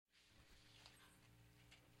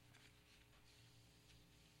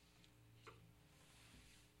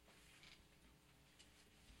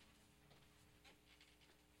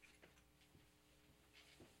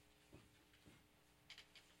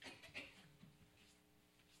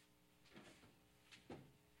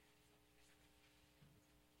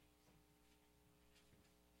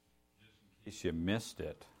case you missed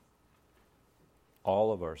it,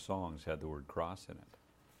 all of our songs had the word cross in it.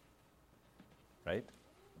 Right?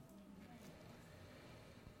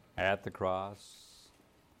 At the cross.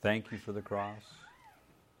 Thank you for the cross.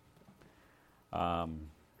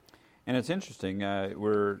 And it's interesting.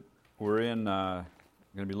 We're going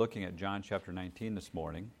to be looking at John chapter 19 this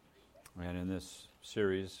morning, and in this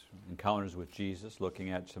series, Encounters with Jesus,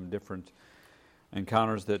 looking at some different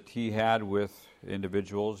encounters that he had with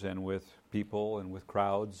individuals and with people and with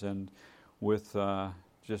crowds and with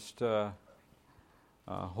just a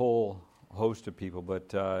whole host of people.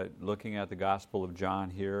 But looking at the Gospel of John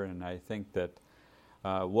here, and I think that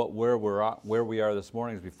where we are this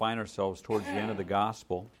morning is we find ourselves towards the end of the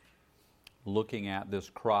Gospel, looking at this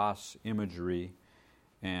cross imagery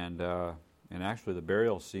and actually the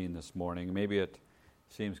burial scene this morning. Maybe it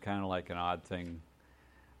seems kind of like an odd thing,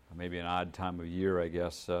 maybe an odd time of year, I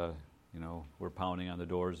guess. We're pounding on the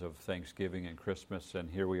doors of Thanksgiving and Christmas, and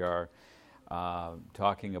here we are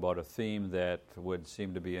talking about a theme that would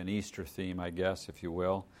seem to be an Easter theme, I guess, if you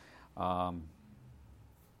will. And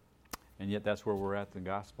yet that's where we're at in the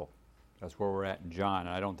Gospel. That's where we're at in John. And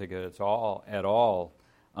I don't think that it's at all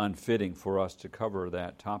unfitting for us to cover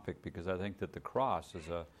that topic, because I think that the cross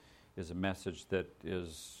is a message that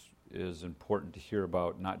is important to hear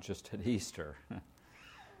about, not just at Easter,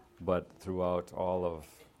 but throughout all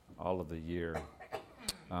of the year.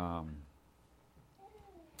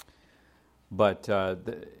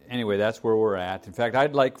 Anyway, that's where we're at. In fact,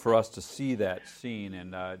 I'd like for us to see that scene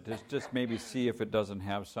and just maybe see if it doesn't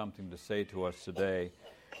have something to say to us today.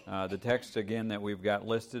 The text, again, that we've got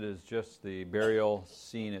listed is just the burial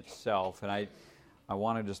scene itself. And I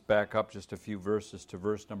want to just back up just a few verses to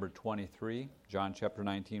verse number 23, John chapter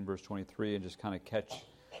 19, verse 23, and just kind of catch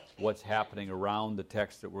what's happening around the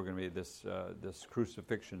text that we're going to be this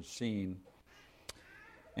crucifixion scene.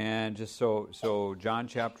 And just so John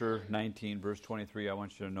chapter 19, verse 23, I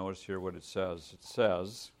want you to notice here what it says. It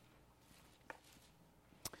says,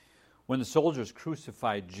 "When the soldiers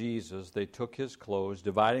crucified Jesus, they took his clothes,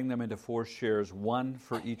 dividing them into 4 shares, one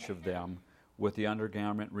for each of them, with the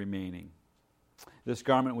undergarment remaining. This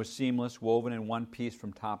garment was seamless, woven in one piece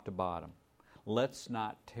from top to bottom. 'Let's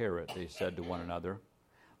not tear it,' they said to one another.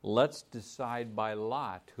 'Let's decide by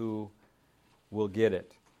lot who will get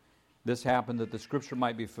it.' This happened that the scripture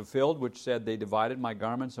might be fulfilled, which said, 'They divided my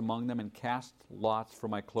garments among them and cast lots for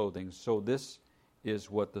my clothing.' So this is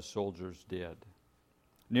what the soldiers did.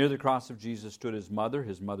 Near the cross of Jesus stood his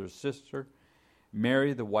mother's sister,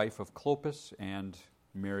 Mary, the wife of Clopas, and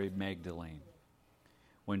Mary Magdalene.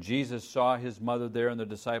 When Jesus saw his mother there and the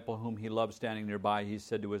disciple whom he loved standing nearby, he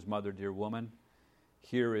said to his mother, 'Dear woman,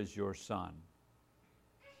 here is your son.'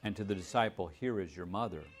 And to the disciple, 'Here is your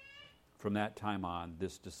mother.' From that time on,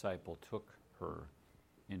 this disciple took her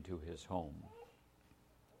into his home."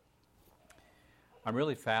 I'm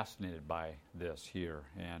really fascinated by this here,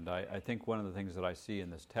 and I think one of the things that I see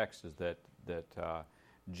in this text is that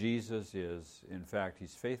Jesus is, in fact,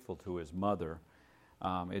 he's faithful to his mother.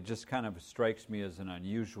 It just kind of strikes me as an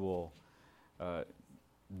unusual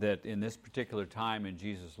that in this particular time in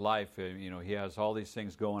Jesus' life, he has all these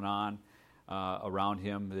things going on around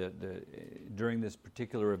him during this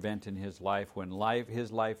particular event in his life, when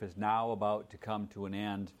his life is now about to come to an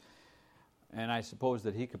end. And I suppose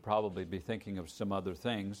that he could probably be thinking of some other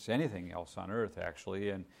things, anything else on earth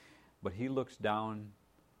actually, but he looks down,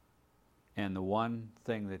 and the one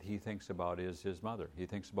thing that he thinks about is his mother. He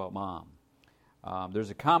thinks about Mom. There's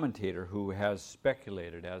a commentator who has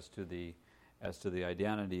speculated as to the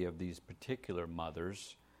identity of these particular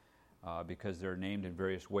mothers, because they're named in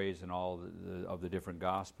various ways in all of the different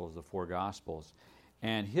Gospels, the 4 Gospels.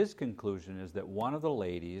 And his conclusion is that one of the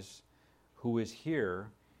ladies who is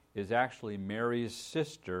here is actually Mary's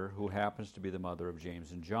sister, who happens to be the mother of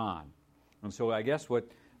James and John. And so I guess what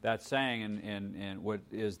that's saying and what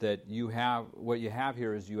is that what you have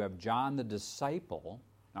here is you have John the disciple,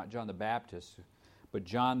 not John the Baptist, but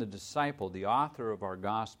John the disciple, the author of our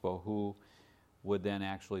Gospel, who would then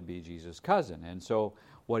actually be Jesus' cousin. And so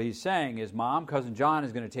what he's saying is, Mom, Cousin John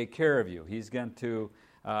is going to take care of you. He's going to,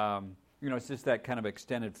 it's just that kind of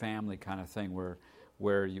extended family kind of thing where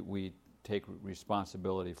we take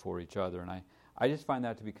responsibility for each other. And I just find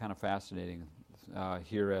that to be kind of fascinating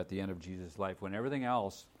here at the end of Jesus' life, when everything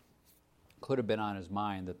else could have been on his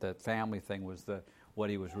mind, that family thing was what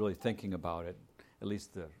he was really thinking about, at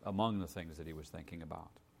least among the things that he was thinking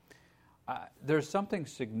about. There's something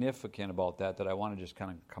significant about that I want to just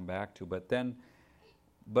kind of come back to,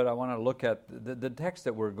 but I want to look at the text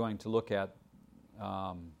that we're going to look at,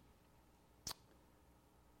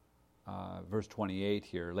 verse 28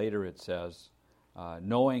 here. Later it says,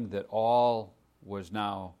 knowing that all was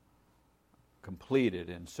now completed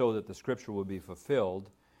and so that the scripture would be fulfilled,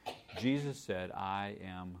 Jesus said, I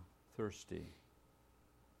am thirsty.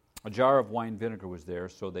 A jar of wine vinegar was there,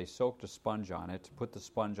 so they soaked a sponge on it, put the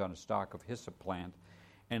sponge on a stalk of hyssop plant,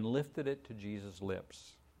 and lifted it to Jesus'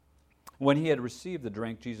 lips. When he had received the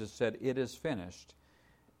drink, Jesus said, it is finished.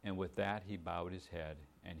 And with that he bowed his head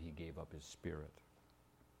and he gave up his spirit.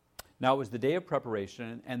 Now it was the day of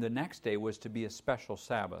preparation, and the next day was to be a special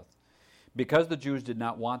Sabbath. Because the Jews did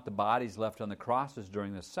not want the bodies left on the crosses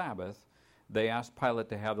during the Sabbath, they asked Pilate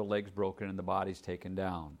to have the legs broken and the bodies taken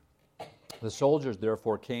down. The soldiers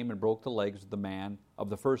therefore came and broke the legs of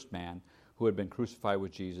the first man who had been crucified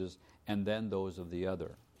with Jesus, and then those of the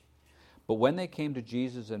other. But when they came to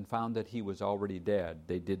Jesus and found that he was already dead,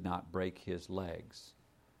 they did not break his legs.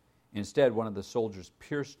 Instead, one of the soldiers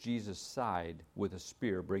pierced Jesus' side with a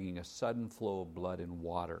spear, bringing a sudden flow of blood and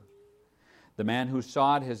water. The man who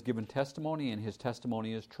saw it has given testimony, and his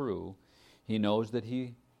testimony is true. He knows that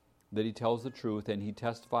he tells the truth, and he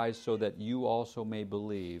testifies so that you also may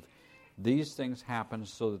believe. These things happened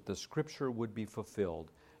so that the scripture would be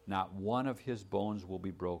fulfilled. Not one of his bones will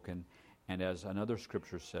be broken. And as another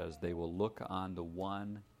scripture says, they will look on the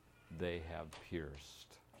one they have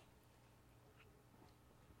pierced.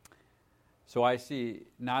 So I see,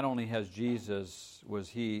 not only was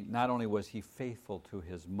he faithful to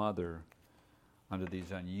his mother under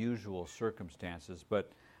these unusual circumstances,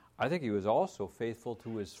 but I think he was also faithful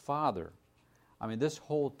to his father. I mean, this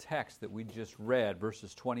whole text that we just read,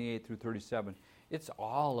 verses 28 through 37, it's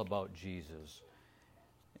all about Jesus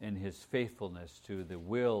and his faithfulness to the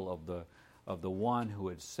will of the one who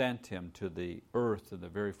had sent him to the earth in the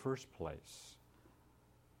very first place.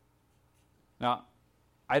 Now,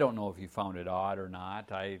 I don't know if you found it odd or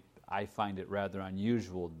not. I find it rather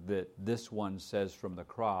unusual that this one says from the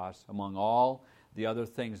cross, among all the other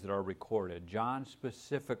things that are recorded, John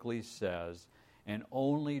specifically says, and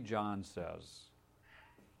only John says,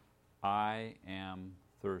 I am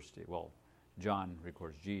thirsty. Well, John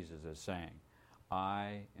records Jesus as saying,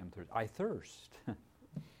 I am thirsty. I thirst.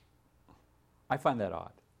 I find that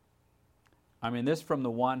odd. I mean, this from the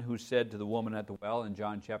one who said to the woman at the well in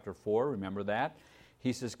John chapter 4, remember that?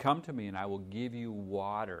 He says, come to me and I will give you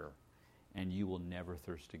water and you will never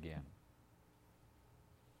thirst again.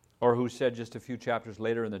 Or who said just a few chapters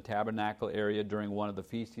later in the tabernacle area during one of the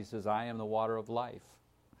feasts, he says, I am the water of life.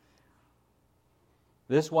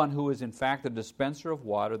 This one who is in fact the dispenser of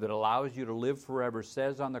water that allows you to live forever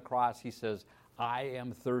says on the cross, he says, I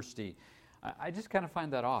am thirsty. I just kind of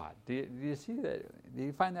find that odd. Do you see that? Do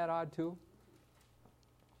you find that odd too?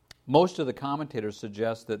 Most of the commentators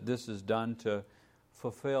suggest that this is done to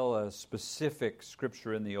fulfill a specific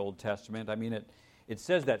scripture in the Old Testament. I mean, it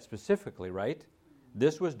says that specifically, right?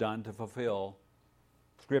 This was done to fulfill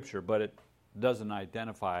scripture, but it doesn't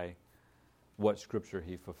identify what scripture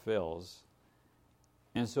he fulfills.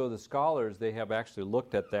 And so the scholars, they have actually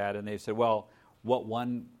looked at that and they said, well,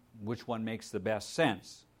 which one makes the best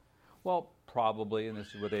sense? Well, probably, and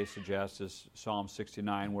this is what they suggest, is Psalm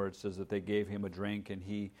 69, where it says that they gave him a drink and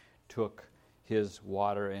he took his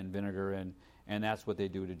water and vinegar, and that's what they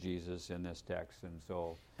do to Jesus in this text. And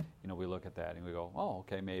so, we look at that and we go, oh,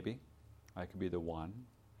 okay, maybe I could be the one.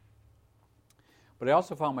 But I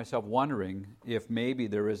also found myself wondering if maybe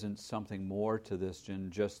there isn't something more to this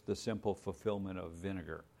than just the simple fulfillment of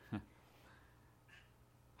vinegar.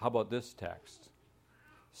 How about this text?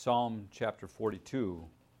 Psalm chapter 42,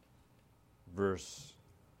 verse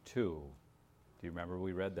 2. Do you remember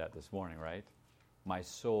we read that this morning, right? My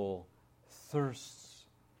soul thirsts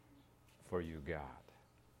for you, God.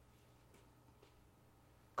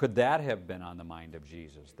 Could that have been on the mind of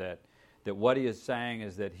Jesus? That what he is saying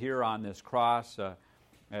is that here on this cross,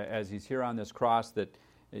 as he's here on this cross, that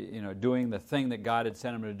doing the thing that God had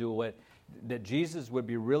sent him to do, that Jesus would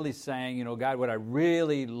be really saying, God, what I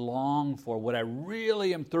really long for, what I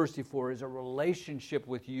really am thirsty for is a relationship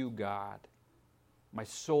with you, God. My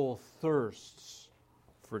soul thirsts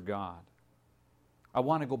for God. I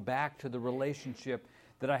want to go back to the relationship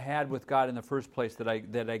that I had with God in the first place, that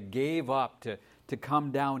I gave up to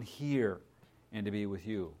come down here and to be with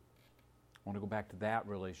you. I want to go back to that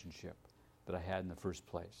relationship that I had in the first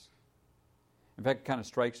place. In fact, it kind of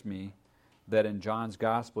strikes me that in John's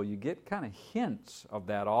Gospel, you get kind of hints of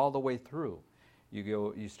that all the way through.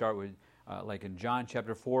 You start with, like in John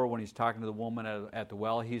chapter 4, when he's talking to the woman at the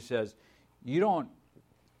well, he says, you don't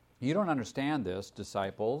understand this,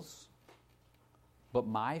 disciples, but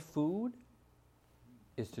my food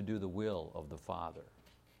is to do the will of the Father.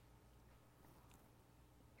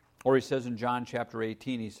 Or he says in John chapter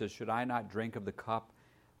 18, he says, should I not drink of the cup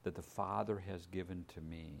that the Father has given to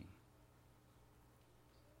me.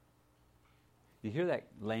 You hear that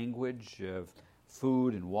language of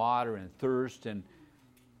food and water and thirst and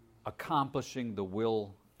accomplishing the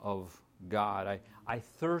will of God. I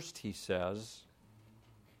thirst, he says.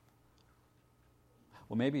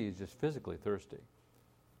 Well, maybe he's just physically thirsty.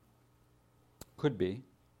 Could be.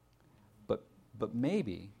 But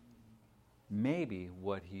maybe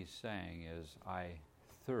what he's saying is, I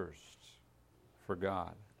thirst for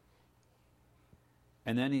God.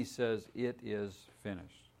 And then he says, it is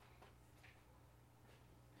finished.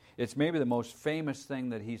 It's maybe the most famous thing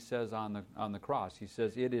that he says on the cross. He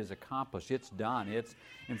says, it is accomplished. It's done.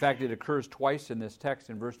 In fact, it occurs twice in this text.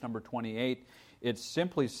 In verse number 28, it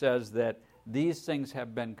simply says that these things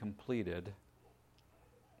have been completed.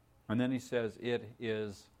 And then he says, it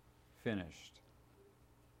is finished.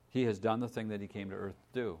 He has done the thing that he came to earth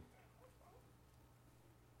to do.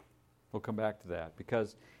 We'll come back to that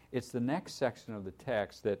because it's the next section of the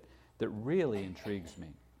text that really intrigues me.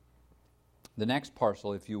 The next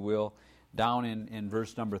parcel, if you will, down in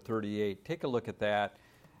verse number 38. Take a look at that.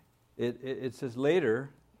 It says, later,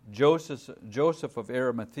 Joseph of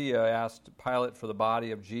Arimathea asked Pilate for the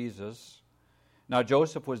body of Jesus. Now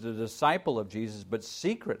Joseph was a disciple of Jesus, but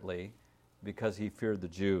secretly because he feared the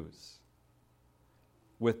Jews.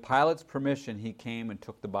 With Pilate's permission, he came and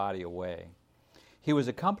took the body away. He was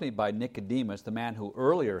accompanied by Nicodemus, the man who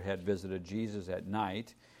earlier had visited Jesus at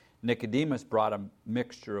night. Nicodemus brought a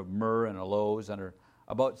mixture of myrrh and aloes under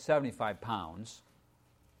about 75 pounds.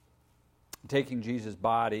 Taking Jesus'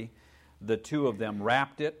 body, the two of them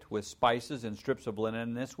wrapped it with spices and strips of linen,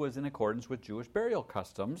 and this was in accordance with Jewish burial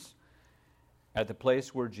customs. At the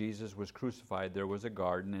place where Jesus was crucified, there was a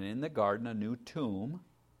garden, and in the garden a new tomb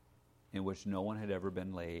in which no one had ever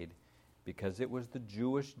been laid, because it was the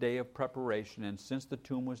Jewish day of preparation, and since the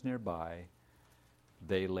tomb was nearby,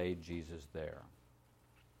 they laid Jesus there.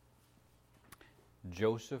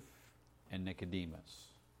 Joseph and Nicodemus.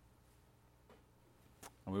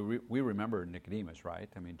 And we remember Nicodemus, right?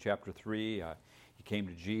 I mean, chapter 3, he came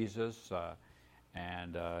to Jesus,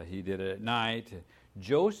 and he did it at night.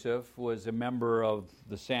 Joseph was a member of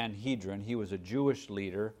the Sanhedrin. He was a Jewish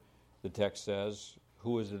leader, the text says,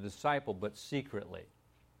 who was a disciple, but secretly.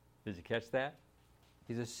 Did you catch that?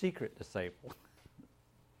 He's a secret disciple.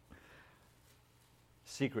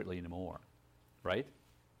 Secretly no more, right?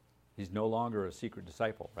 He's no longer a secret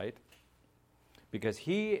disciple, right? Because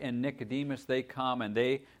he and Nicodemus, they come and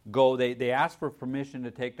they go, they ask for permission to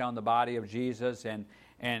take down the body of Jesus, and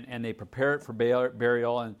they prepare it for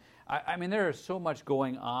burial. And I mean, there is so much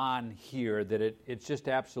going on here that it's just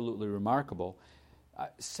absolutely remarkable.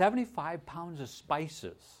 75 pounds of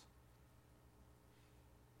spices.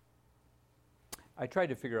 I tried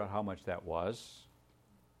to figure out how much that was.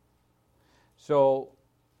 So,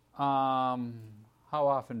 how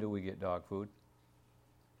often do we get dog food?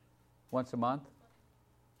 Once a month?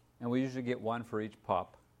 And we usually get one for each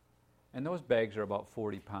pup. And those bags are about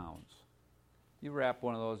 40 pounds. You wrap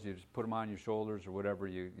one of those, you just put them on your shoulders or whatever,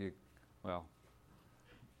 you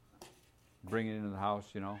bring it into the house,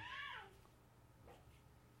 you know.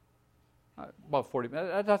 About 40,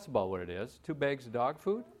 that's about what it is. 2 bags of dog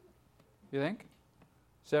food, you think?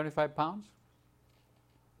 75 pounds?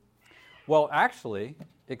 Well, actually,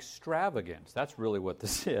 extravagance. That's really what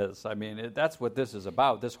this is. I mean, that's what this is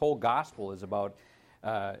about. This whole gospel is about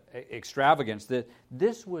extravagance.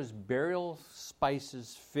 This was burial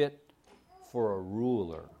spices fit for a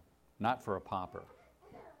ruler, not for a pauper.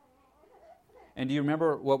 And do you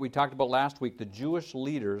remember what we talked about last week? The Jewish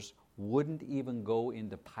leaders wouldn't even go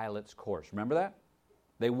into Pilate's court. Remember that?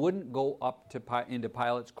 They wouldn't go up into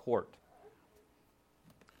Pilate's court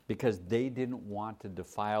because they didn't want to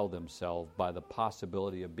defile themselves by the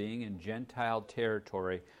possibility of being in Gentile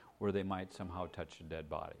territory where they might somehow touch a dead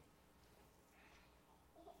body.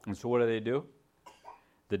 And so what do?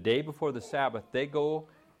 The day before the Sabbath, they go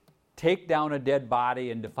take down a dead body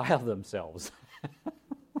and defile themselves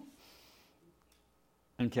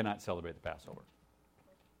and cannot celebrate the Passover.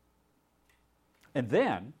 And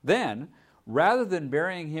then, rather than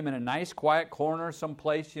burying him in a nice quiet corner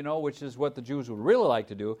someplace, which is what the Jews would really like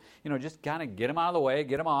to do, just kind of get him out of the way,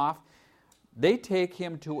 get him off, they take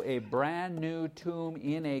him to a brand new tomb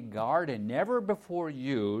in a garden, never before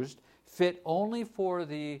used, fit only for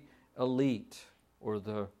the elite or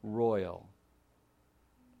the royal.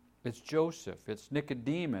 It's Joseph, it's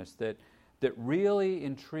Nicodemus that really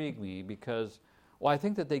intrigue me because, I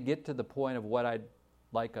think that they get to the point of what I'd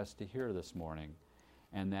like us to hear this morning,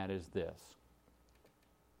 and that is this.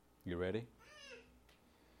 You ready?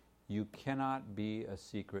 You cannot be a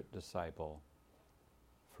secret disciple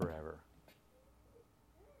forever.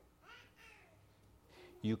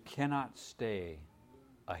 You cannot stay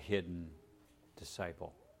a hidden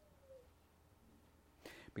disciple.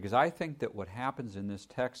 Because I think that what happens in this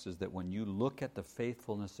text is that when you look at the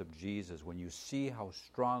faithfulness of Jesus, when you see how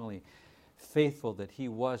strongly faithful that he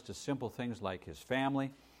was to simple things like his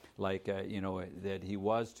family, like that he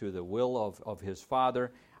was to the will of his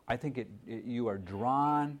Father, I think you are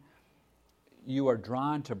drawn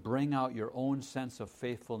to bring out your own sense of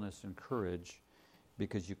faithfulness and courage,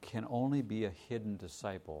 because you can only be a hidden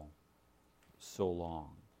disciple so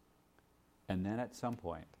long. And then at some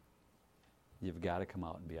point, you've got to come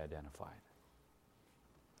out and be identified.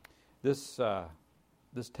 This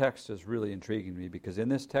text is really intriguing to me, because in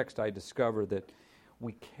this text I discover that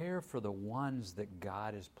we care for the ones that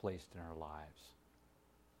God has placed in our lives.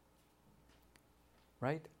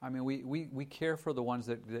 Right? I mean, we care for the ones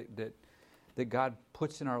that God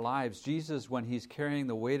puts in our lives. Jesus, when he's carrying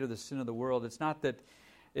the weight of the sin of the world, it's not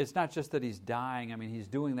just that he's dying. I mean, he's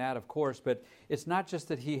doing that, of course, but it's not just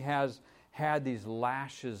that he has had these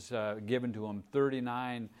lashes given to him,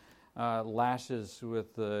 39 lashes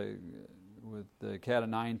with the cat of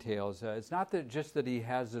nine tails. It's not just that he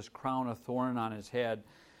has this crown of thorn on his head.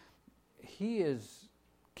 He is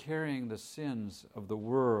carrying the sins of the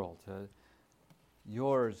world,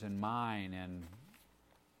 yours and mine,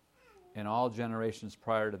 and all generations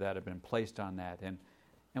prior to that have been placed on that.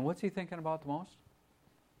 And what's he thinking about the most?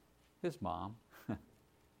 His mom.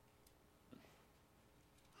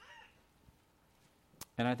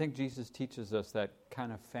 And I think Jesus teaches us that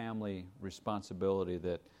kind of family responsibility,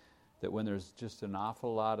 that when there's just an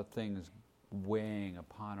awful lot of things weighing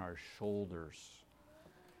upon our shoulders,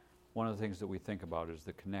 one of the things that we think about is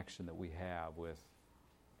the connection that we have with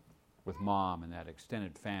mom and that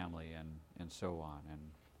extended family and so on.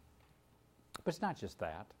 But it's not just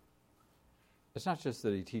that. It's not just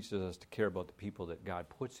that he teaches us to care about the people that God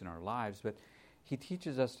puts in our lives, but he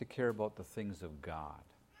teaches us to care about the things of God.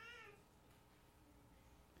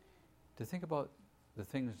 To think about the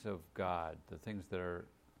things of God, the things that are,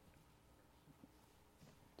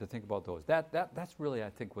 to think about those. That's really,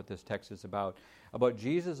 I think, what this text is about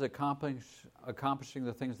Jesus accomplishing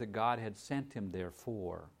the things that God had sent him there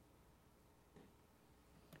for.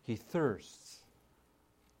 He thirsts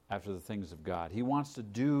after the things of God. He wants to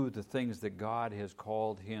do the things that God has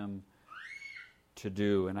called him to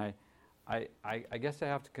do. And I guess I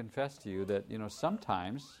have to confess to you that,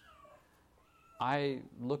 sometimes I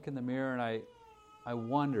look in the mirror and I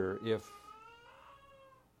wonder if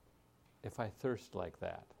I thirst like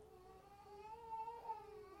that.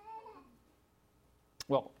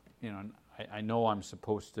 Well, I know I'm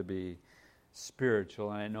supposed to be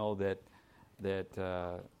spiritual, and I know that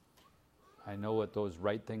I know what those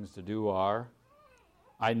right things to do are.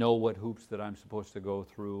 I know what hoops that I'm supposed to go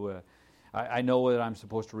through. I know that I'm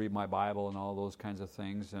supposed to read my Bible and all those kinds of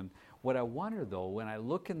things. And what I wonder, though, when I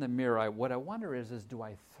look in the mirror, what I wonder is do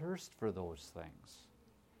I thirst for those things?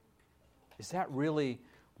 Is that really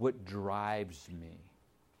what drives me?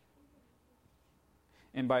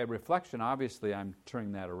 And by reflection, obviously, I'm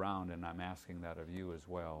turning that around and I'm asking that of you as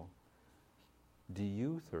well. Do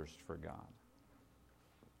you thirst for God?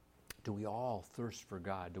 Do we all thirst for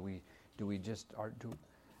God? Do we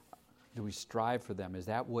strive for them? Is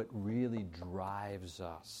that what really drives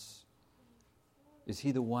us? Is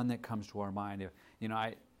he the one that comes to our mind?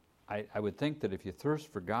 I would think that if you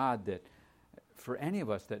thirst for God, that for any of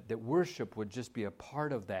us, that worship would just be a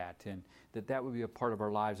part of that, and that would be a part of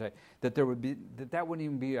our lives. That wouldn't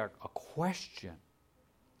even be a question.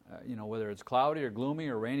 Whether it's cloudy or gloomy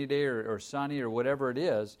or rainy day or sunny or whatever it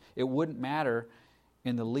is, it wouldn't matter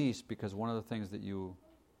in the least, because one of the things that you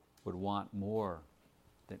would want more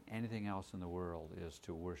than anything else in the world is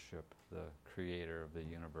to worship the Creator of the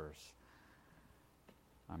universe.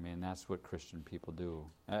 I mean, that's what Christian people do.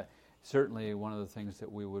 Certainly, one of the things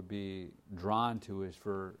that we would be drawn to is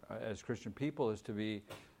as Christian people, is to be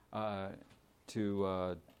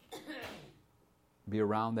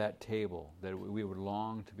around that table. That we would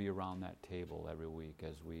long to be around that table every week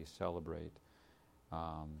as we celebrate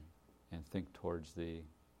and think towards the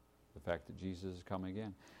fact that Jesus is coming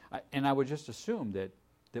again. And I would just assume that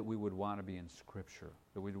we would want to be in Scripture,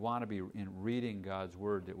 that we'd want to be in reading God's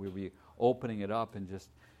Word, that we'd be opening it up, and just,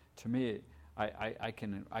 to me, I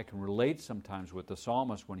can relate sometimes with the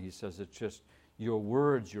psalmist when he says it's just your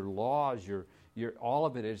words, your laws, your all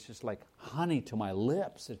of it is just like honey to my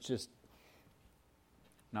lips. It's just,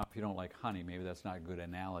 now if you don't like honey, maybe that's not a good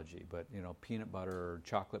analogy, but peanut butter or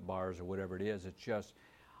chocolate bars or whatever it is, it's just,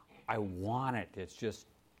 I want it. It's just,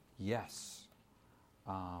 yes.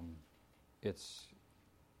 It's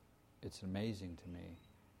amazing to me.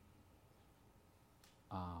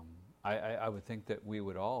 I would think that we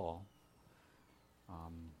would all,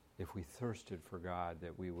 if we thirsted for God,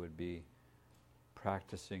 that we would be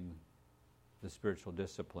practicing the spiritual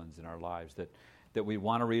disciplines in our lives, that we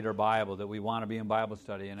want to read our Bible, that we want to be in Bible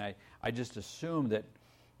study. And I just assume that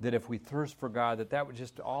if we thirst for God, that would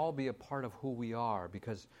just all be a part of who we are,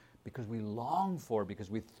 because we long for, because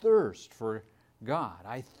we thirst for God.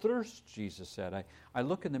 I thirst, Jesus said. I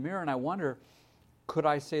look in the mirror and I wonder, could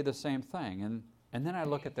I say the same thing? And then I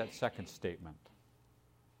look at that second statement.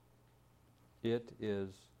 It is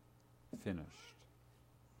finished.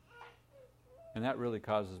 And that really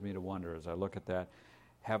causes me to wonder as I look at that,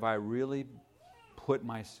 have I really put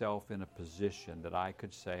myself in a position that I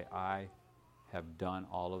could say I have done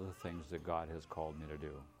all of the things that God has called me to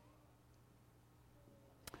do?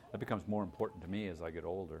 That becomes more important to me as I get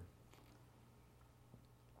older.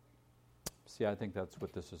 See, I think that's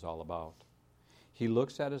what this is all about. He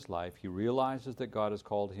looks at his life. He realizes that God has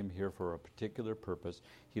called him here for a particular purpose.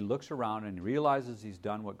 He looks around and realizes he's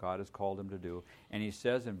done what God has called him to do. And he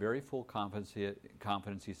says in very full confidence,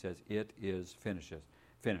 he says, it is finished.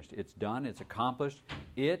 It's done. It's accomplished.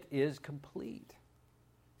 It is complete.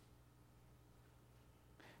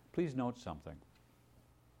 Please note something.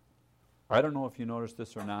 I don't know if you noticed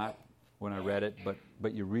this or not when I read it,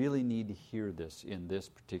 but you really need to hear this in this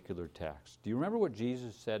particular text. Do you remember what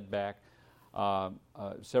Jesus said back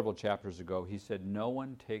several chapters ago? He said, no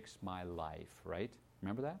one takes my life, right?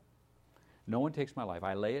 Remember that? No one takes my life.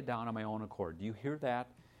 I lay it down on my own accord. Do you hear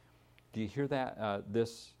that? Do you hear that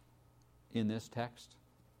this in this text?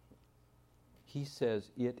 He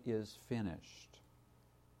says, it is finished.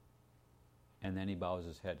 And then he bows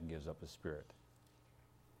his head and gives up his spirit.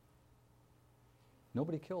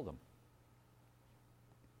 Nobody killed him.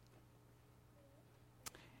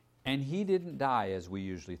 And he didn't die as we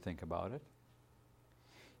usually think about it.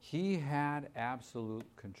 He had absolute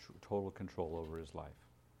total control over his life.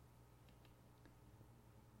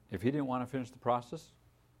 If he didn't want to finish the process,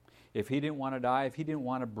 if he didn't want to die, if he didn't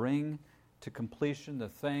want to bring to completion the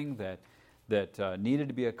thing that needed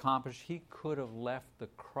to be accomplished, he could have left the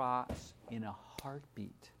cross in a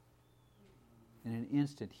heartbeat. In an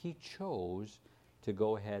instant, he chose to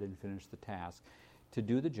go ahead and finish the task, to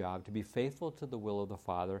do the job, to be faithful to the will of the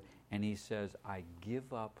Father, and he says, I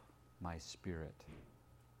give up my spirit.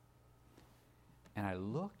 And I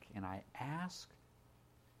look and I ask,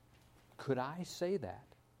 could I say that?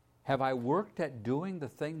 Have I worked at doing the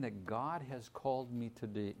thing that God has called me to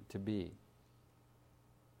be?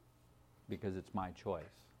 Because it's my choice.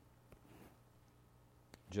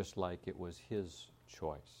 Just like it was his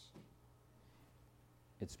choice.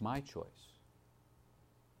 It's my choice.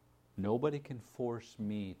 Nobody can force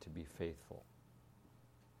me to be faithful.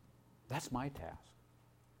 That's my task.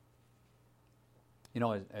 You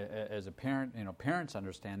know, as a parent, you know, parents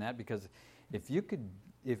understand that, because if you could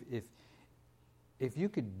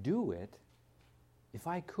do it, if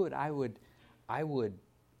I could, I would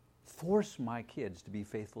force my kids to be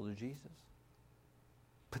faithful to Jesus.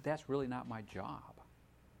 But that's really not my job.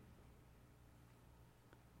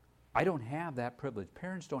 I don't have that privilege.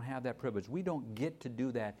 Parents don't have that privilege. We don't get to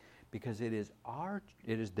do that because it is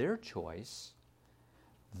their choice.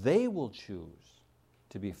 They will choose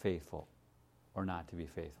to be faithful or not to be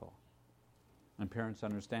faithful. And parents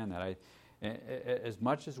understand that. As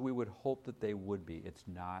much as we would hope that they would be, it's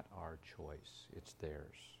not our choice. It's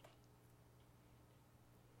theirs.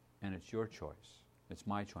 And it's your choice. It's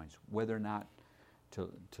my choice. Whether or not to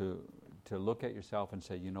look at yourself and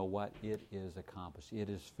say, you know what, it is accomplished. It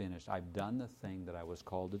is finished. I've done the thing that I was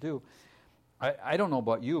called to do. I don't know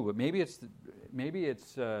about you, but maybe it's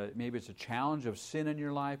a challenge of sin in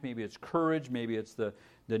your life. Maybe it's courage. Maybe it's the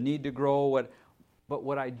need to grow. But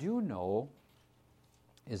what I do know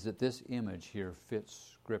is that this image here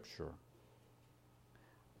fits Scripture.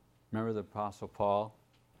 Remember the Apostle Paul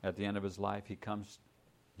at the end of his life? He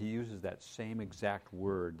uses that same exact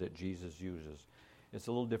word that Jesus uses. It's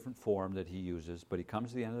a little different form that he uses, but he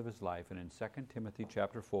comes to the end of his life, and in 2 Timothy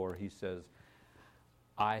chapter 4, he says,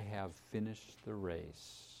 I have finished the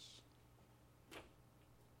race.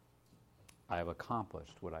 I have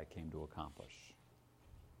accomplished what I came to accomplish.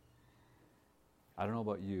 I don't know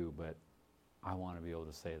about you, but I want to be able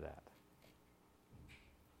to say that.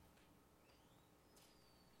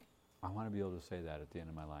 I want to be able to say that at the end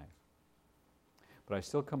of my life. But I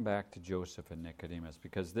still come back to Joseph and Nicodemus,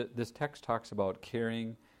 because this text talks about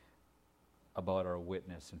caring about our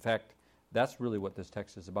witness. In fact, that's really what this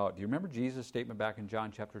text is about. Do you remember Jesus' statement back in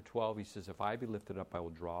John chapter 12? He says, if I be lifted up, I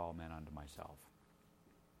will draw all men unto myself.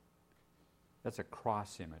 That's a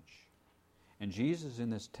cross image. And Jesus in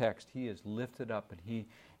this text, he is lifted up,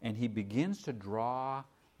 and he begins to draw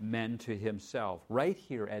men to himself. Right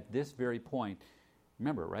here at this very point,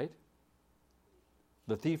 remember, right?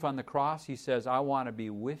 The thief on the cross, he says, I want to be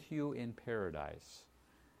with you in paradise.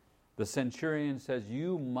 The centurion says,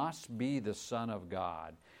 you must be the Son of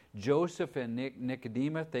God. Joseph and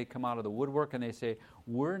Nicodemus, they come out of the woodwork and they say,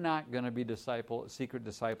 we're not going to be secret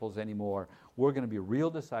disciples anymore. We're going to be real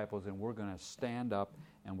disciples, and we're going to stand up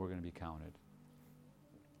and we're going to be counted.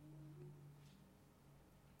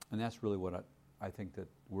 And that's really what I think that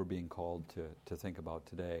we're being called to think about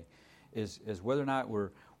today, is whether or not we're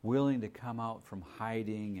willing to come out from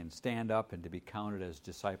hiding and stand up and to be counted as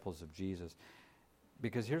disciples of Jesus.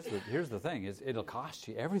 Because here's the thing, is it'll cost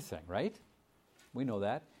you everything, right? We know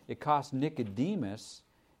that. It cost Nicodemus,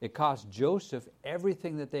 it cost Joseph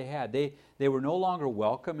everything that they had. They were no longer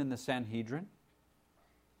welcome in the Sanhedrin.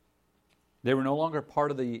 They were no longer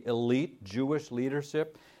part of the elite Jewish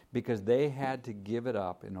leadership because they had to give it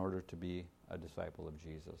up in order to be a disciple of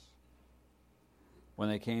Jesus. When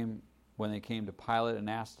they came to Pilate and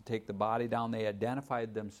asked to take the body down, they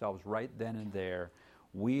identified themselves right then and there.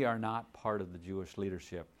 We are not part of the Jewish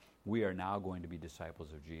leadership. We are now going to be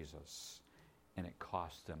disciples of Jesus. And it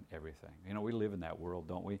costs them everything. You know, we live in that world,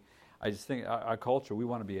 don't we? I just think our culture, we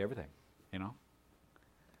want to be everything, you know?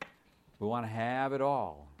 We want to have it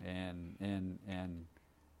all. And in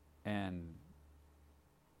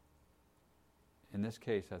this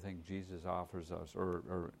case, I think Jesus offers us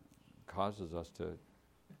or causes us to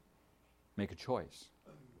make a choice.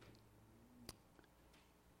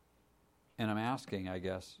 And I'm asking, I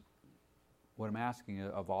guess, what I'm asking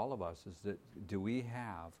of all of us is that do we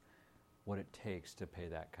have what it takes to pay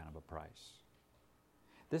that kind of a price?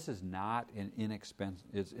 This is not inexpensive.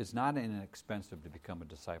 It's not inexpensive to become a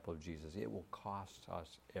disciple of Jesus. It will cost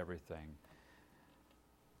us everything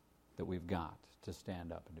that we've got to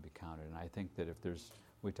stand up and to be counted. And I think that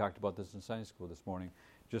we talked about this in Sunday school this morning,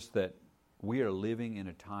 just that we are living in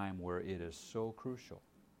a time where it is so crucial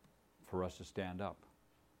for us to stand up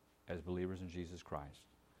as believers in Jesus Christ,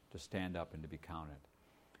 to stand up and to be counted.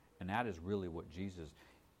 And that is really what Jesus,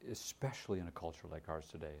 especially in a culture like ours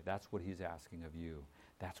today, that's what he's asking of you.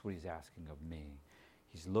 That's what he's asking of me.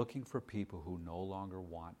 He's looking for people who no longer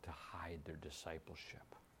want to hide their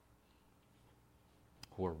discipleship,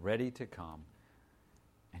 who are ready to come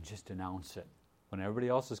and just announce it. When everybody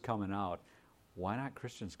else is coming out, why not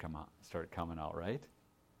Christians start coming out, right?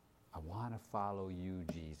 I want to follow you,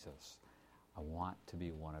 Jesus. I want to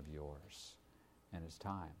be one of yours. And it's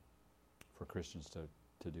time for Christians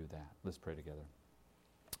to do that. Let's pray together.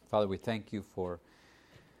 Father, we thank you for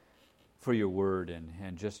your word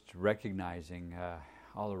and just recognizing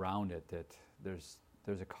all around it that there's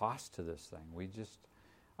a cost to this thing.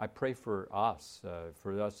 I pray for us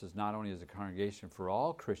as not only as a congregation, for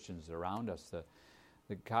all Christians around us,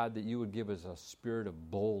 that God, that you would give us a spirit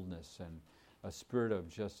of boldness and a spirit of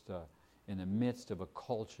just in the midst of a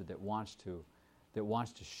culture that wants to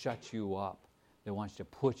shut you up, that wants to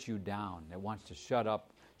put you down, that wants to shut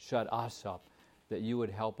us up, that you would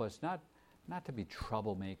help us not to be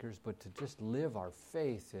troublemakers, but to just live our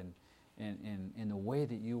faith in the way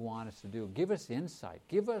that you want us to do. Give us insight.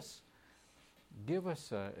 Give us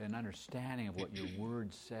an understanding of what your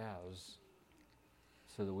word says,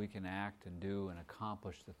 so that we can act and do and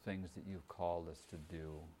accomplish the things that you've called us to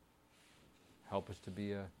do. Help us to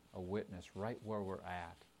be a witness right where we're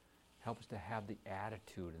at. Help us to have the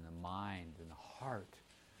attitude and the mind and the heart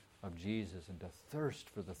of Jesus and to thirst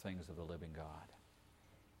for the things of the living God.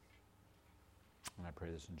 And I pray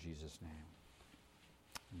this in Jesus' name.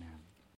 Amen.